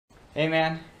Hey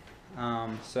man,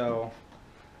 so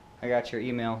I got your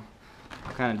email.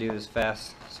 I'll kind of do this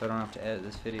fast so I don't have to edit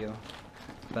this video.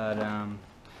 But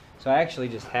so I actually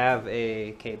just have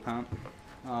a K-pump.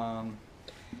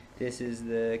 This is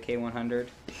the K100,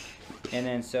 and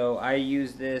then so I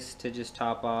use this to just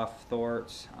top off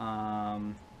thwarts.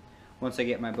 Once I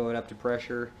get my boat up to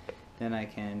pressure, then I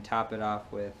can top it off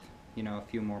with, you know, a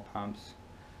few more pumps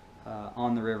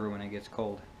on the river when it gets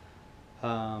cold.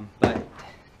 But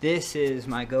this is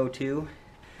my go-to.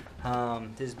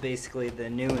 This is basically the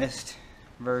newest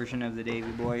version of the Davy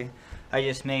Boy. I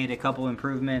just made a couple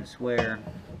improvements where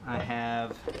I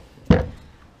have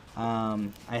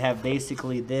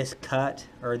basically this cut,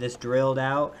 or this drilled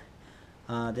out,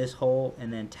 this hole,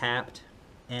 and then tapped,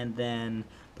 and then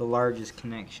the largest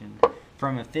connection.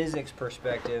 From a physics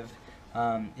perspective,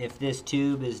 if this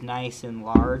tube is nice and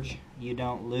large, you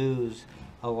don't lose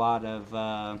a lot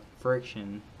of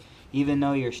friction. Even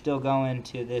though you're still going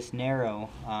to this narrow,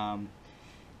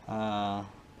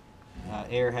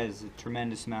 air has a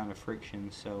tremendous amount of friction.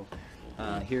 So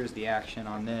here's the action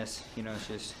on this. You know,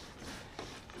 it's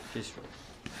just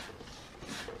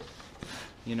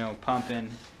you know, pumping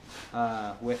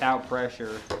without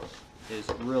pressure is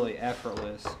really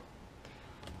effortless.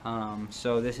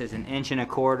 So this is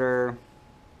 1.25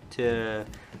 to,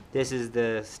 this is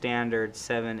the standard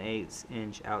 7/8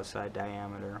 inch outside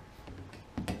diameter.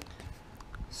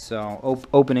 So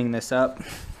opening this up,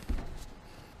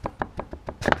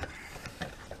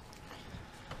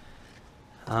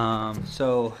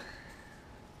 so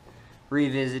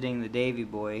revisiting the Davy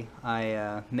Boy,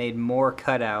 I made more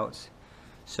cutouts,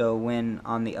 so when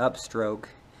on the upstroke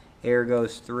air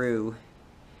goes through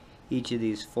each of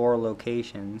these 4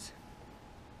 locations.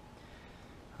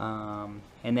 And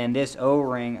then this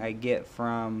O-ring I get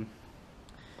from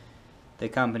the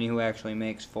company who actually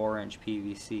makes 4-inch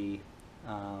PVC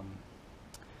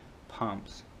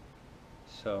pumps.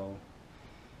 So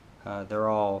they're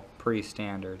all pretty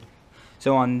standard.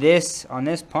 So on this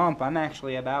pump, I'm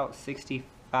actually about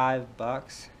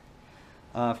 $65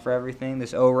 for everything.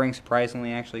 This O-ring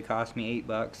surprisingly actually cost me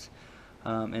 $8,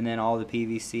 and then all the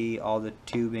PVC, all the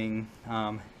tubing.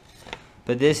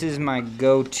 But this is my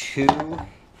go-to.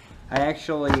 I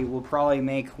actually will probably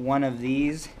make one of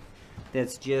these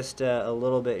that's just a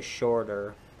little bit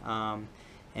shorter, but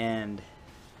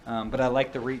I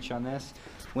like the reach on this.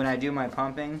 When I do my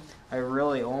pumping, I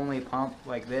really only pump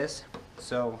like this,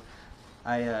 so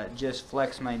I just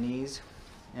flex my knees,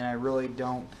 and I really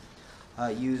don't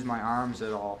use my arms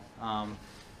at all.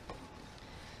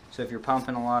 So if you're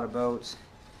pumping a lot of boats,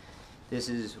 this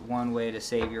is one way to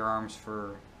save your arms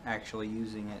for actually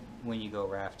using it when you go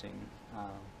rafting.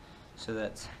 So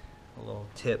that's a little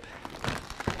tip.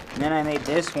 And then I made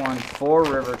this one for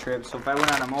river trips. So if I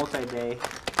went on a multi-day,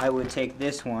 I would take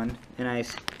this one, and I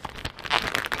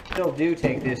still do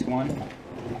take this one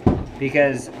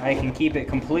because I can keep it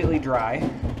completely dry.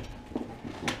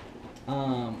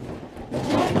 I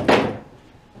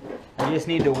just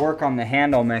need to work on the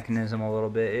handle mechanism a little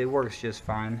bit. It works just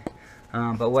fine.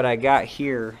 But what I got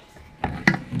here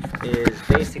is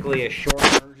basically a short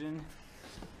version.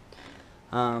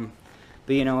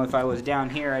 But you know, if I was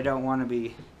down here, I don't want to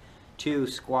be too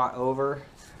squat over.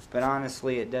 But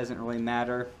honestly, it doesn't really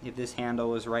matter. If this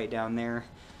handle was right down there,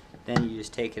 then you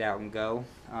just take it out and go.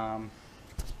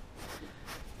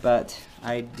 But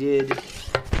I did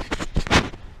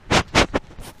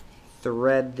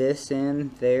thread this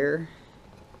in there.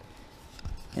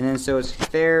 And then so it's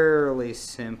fairly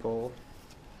simple.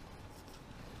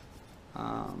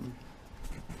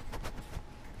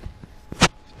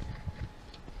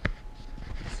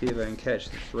 See if I can catch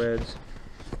the threads.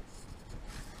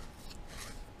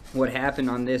 What happened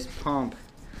on this pump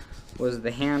was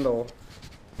the handle,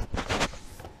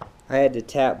 I had to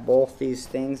tap both these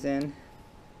things in,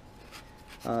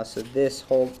 so this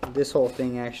whole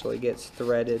thing actually gets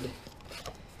threaded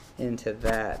into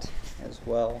that as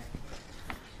well.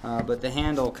 But the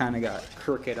handle kind of got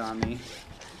crooked on me,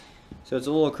 so it's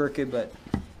a little crooked, but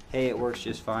hey, it works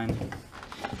just fine.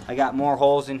 I got more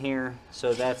holes in here,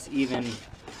 so that's even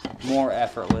more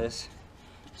effortless.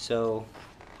 So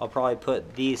I'll probably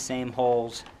put these same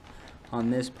holes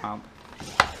on this pump.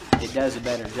 It does a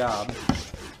better job.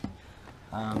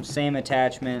 Same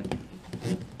attachment,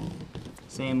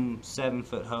 same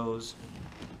 7-foot hose.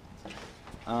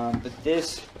 But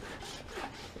this,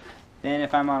 then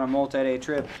if I'm on a multi-day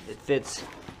trip, it fits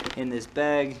in this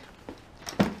bag,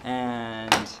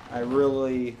 and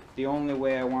the only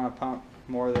way I want to pump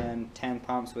more than 10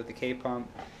 pumps with the K-pump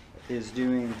is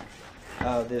doing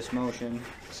this motion.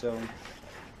 So,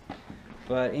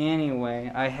 but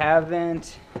anyway, I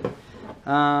haven't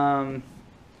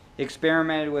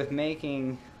Experimented with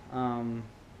making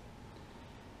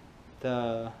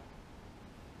the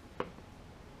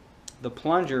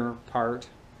plunger part.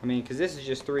 I mean, because this is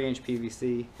just 3-inch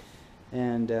PVC,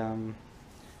 and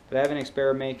but I haven't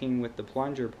experimented with the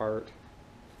plunger part.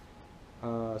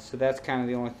 So that's kind of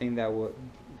the only thing that would,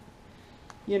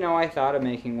 you know, I thought of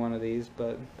making one of these,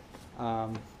 but I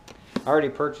already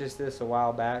purchased this a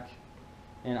while back,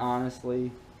 and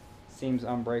honestly, seems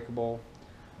unbreakable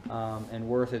and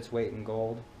worth its weight in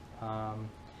gold.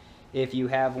 If you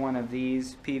have one of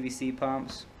these PVC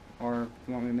pumps, or if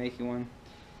you want me to make you one,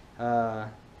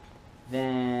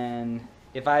 then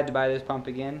if I had to buy this pump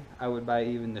again, I would buy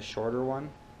even the shorter one.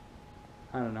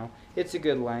 I don't know. It's a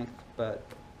good length, but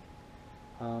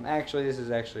actually this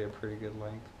is actually a pretty good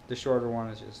length. The shorter one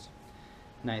is just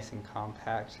nice and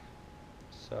compact.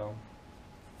 So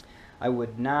I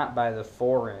would not buy the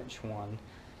 4-inch one,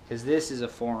 because this is a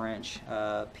 4-inch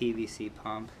PVC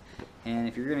pump, and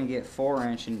if you're gonna get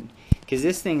 4-inch, and because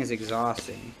this thing is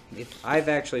exhausting. I've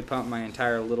actually pumped my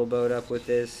entire little boat up with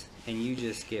this, and you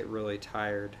just get really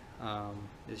tired.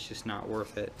 It's just not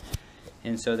worth it.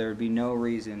 And so there would be no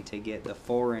reason to get the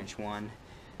 4-inch one,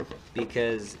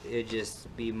 because it'd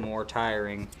just be more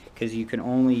tiring, because you can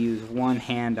only use one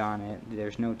hand on it.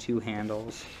 There's no two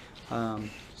handles.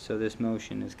 So this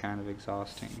motion is kind of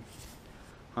exhausting.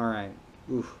 Alright,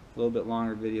 oof, a little bit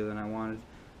longer video than I wanted,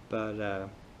 but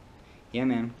yeah,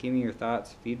 man, give me your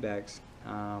thoughts, feedbacks.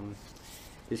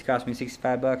 This cost me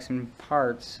 $65 in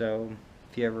parts, so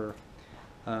if you ever,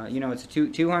 you know, it's a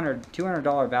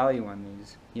 $200 value on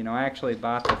these. You know, I actually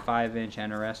bought the 5-inch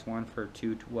NRS one for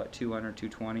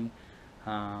 $220.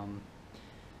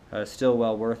 Still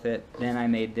well worth it. Then I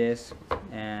made this,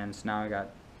 and so now I got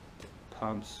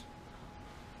pumps.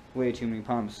 Way too many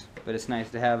pumps, but it's nice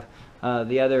to have.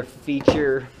 The other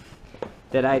feature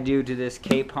that I do to this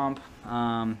K pump,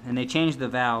 and they changed the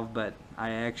valve, but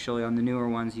I actually, on the newer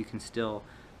ones, you can still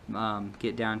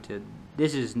get down to,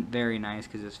 this is very nice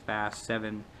because it's fast,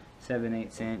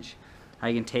 7/8 inch.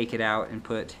 I can take it out and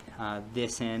put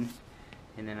this in,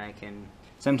 and then I can,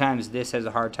 sometimes this has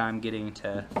a hard time getting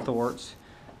to thwarts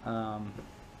or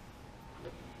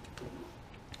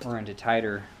into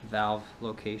tighter valve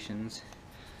locations.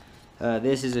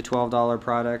 This is a $12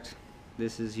 product.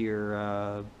 This is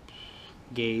your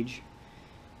gauge,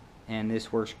 and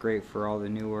this works great for all the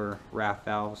newer raft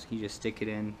valves. You just stick it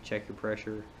in, check your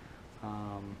pressure.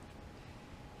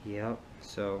 Yep,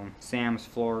 so Sam's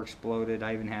floor exploded.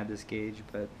 I even had this gauge,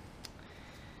 but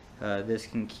this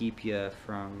can keep you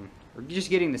from, or just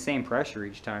getting the same pressure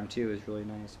each time too is really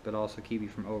nice, but also keep you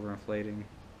from overinflating.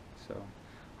 So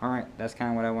alright, that's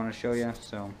kind of what I want to show you.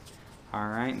 So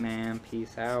alright, man,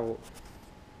 peace out.